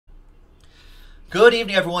Good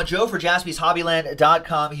evening, everyone. Joe for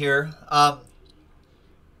JaspysHobbyland.com here.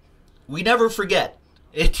 We never forget.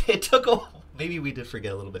 It took a... Maybe we did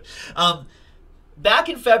forget a little bit. Back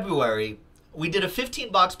in February, we did a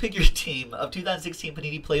 15-box pick your team of 2016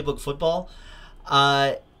 Panini Playbook football.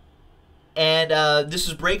 This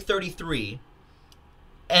is break 33.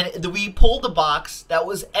 And we pulled a box that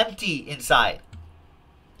was empty inside.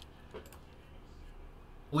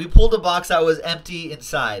 We pulled a box that was empty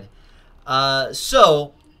inside.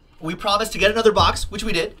 So we promised to get another box, which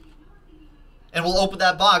we did. And we'll open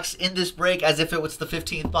that box in this break as if it was the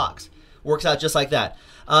 15th box. Works out just like that.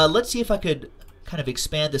 Let's see if I could kind of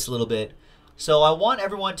expand this a little bit. So I want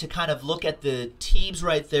everyone to kind of look at the teams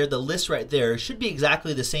right there, the list right there. It should be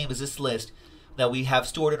exactly the same as this list that we have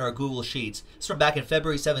stored in our Google Sheets. It's from back in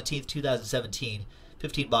February 17th, 2017.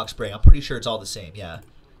 15-box break. I'm pretty sure it's all the same, yeah.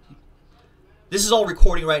 This is all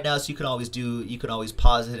recording right now, so you can always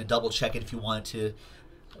pause it and double check it if you want to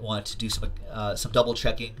do some double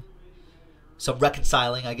checking. Some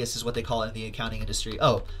reconciling, I guess is what they call it in the accounting industry.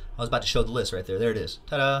 Oh, I was about to show the list right there. There it is.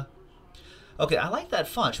 Ta-da. Okay, I like that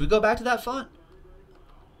font. Should we go back to that font?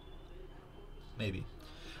 Maybe.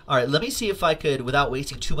 All right, let me see if I could, without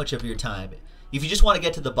wasting too much of your time. If you just want to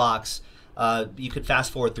get to the box, you could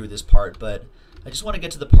fast forward through this part, but I just want to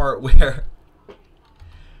get to the part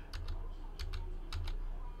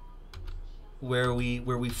where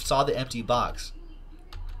we saw the empty box.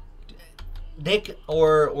 Nick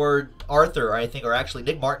or Arthur, I think, or actually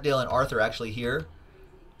Nick Martindale and Arthur actually here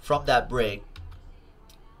from that break.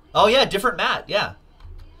 Oh yeah, different mat, yeah.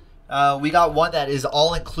 We got one that is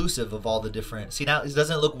all inclusive of all the different. See, now it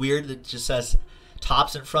doesn't look weird. It just says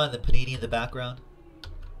Topps in front and the Panini in the background.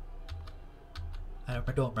 I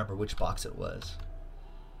don't remember which box it was.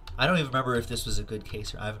 I don't even remember if this was a good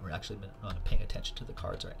case or I haven't actually been paying attention to the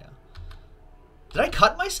cards right now. Did I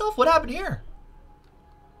cut myself? What happened here?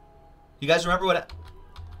 You guys remember what?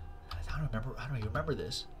 I don't remember. I don't even remember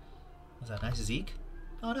this. Was that nice Zeke?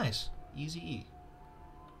 Oh, nice. Easy E.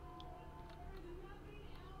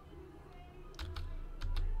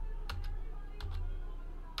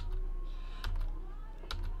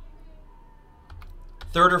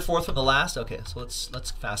 Third or fourth from the last. Okay, so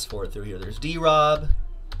let's fast forward through here. There's D-Rob.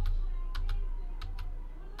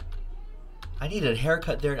 I need a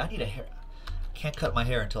haircut there. I need a hair. Can't cut my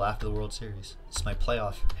hair until after the World Series. It's my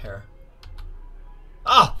playoff hair.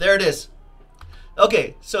 Ah, there it is.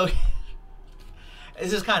 Okay, so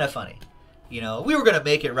this is kind of funny. You know, we were gonna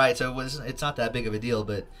make it right, so it's not that big of a deal,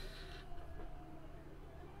 but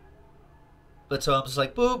so I'm just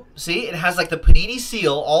like, boop. See, it has like the Panini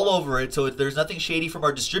seal all over it, so there's nothing shady from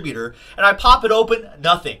our distributor. And I pop it open,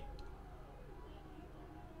 nothing.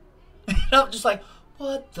 And I'm just like,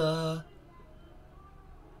 what the?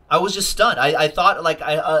 I was just stunned. I thought like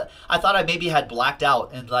I thought I maybe had blacked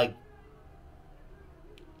out and like.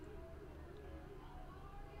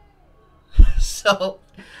 So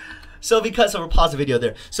we'll pause the video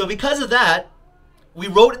there. So because of that, we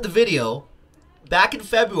wrote in the video back in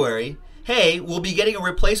February, hey, we'll be getting a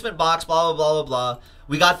replacement box, blah blah blah blah blah.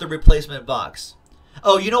 We got the replacement box.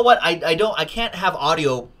 Oh, you know what? I can't have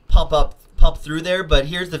audio pump through there, but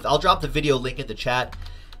I'll drop the video link in the chat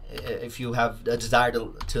if you have a desire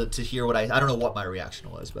to hear what I don't know what my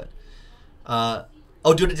reaction was, but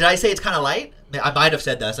oh, did I say it's kind of light? I might have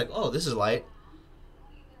said that. It's like, oh, this is light.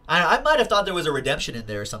 I might have thought there was a redemption in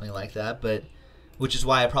there or something like that, but which is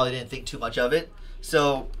why I probably didn't think too much of it.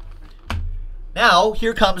 So now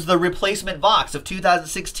here comes the replacement box of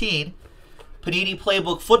 2016 Panini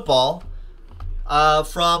Playbook football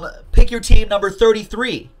from Pick Your Team number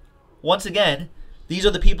 33. Once again, these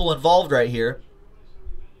are the people involved right here.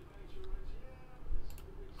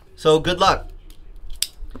 So good luck.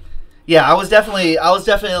 Yeah, I was definitely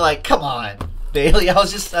like, come on, Bailey. I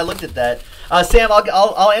looked at that. Sam,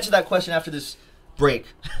 I'll answer that question after this break.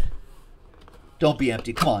 Don't be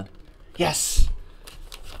empty. Come on. Yes.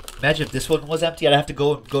 Imagine if this one was empty. I'd have to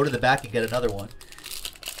go to the back and get another one.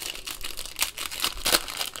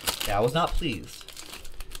 Yeah, I was not pleased.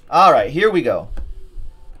 All right, here we go.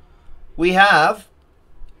 We have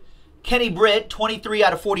Kenny Britt, 23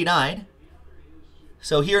 out of 49.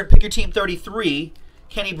 So here in Pick Your Team 33,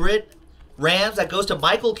 Kenny Britt, Rams, that goes to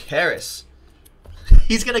Michael Karras.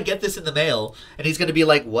 He's going to get this in the mail, and he's going to be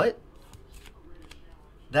like, what?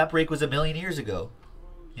 That break was 1,000,000 years ago.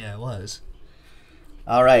 Yeah, it was.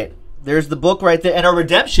 All right. There's the book right there. And a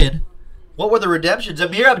redemption. What were the redemptions?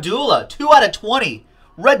 Amir Abdullah, 2 out of 20.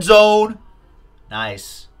 Red zone.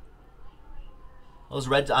 Nice. Those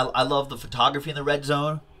reds, I love the photography in the red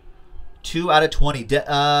zone. 2 out of 20.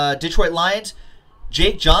 Detroit Lions,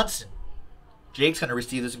 Jake Johnson. Jake's going to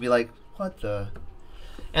receive this and be like, What the?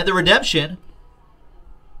 And the redemption.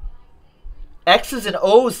 X's and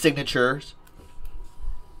O's signatures.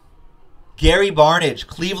 Gary Barnidge,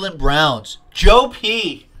 Cleveland Browns. Joe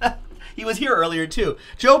P. He was here earlier too.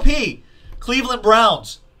 Joe P. Cleveland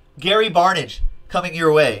Browns. Gary Barnidge coming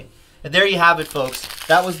your way. And there you have it, folks.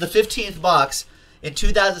 That was the 15th box in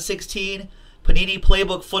 2016 Panini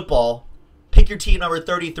Playbook Football. Pick your team number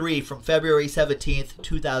 33 from February 17th,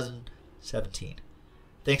 2017.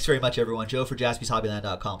 Thanks very much, everyone. Joe for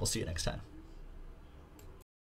JaspysHobbyland.com. We'll see you next time.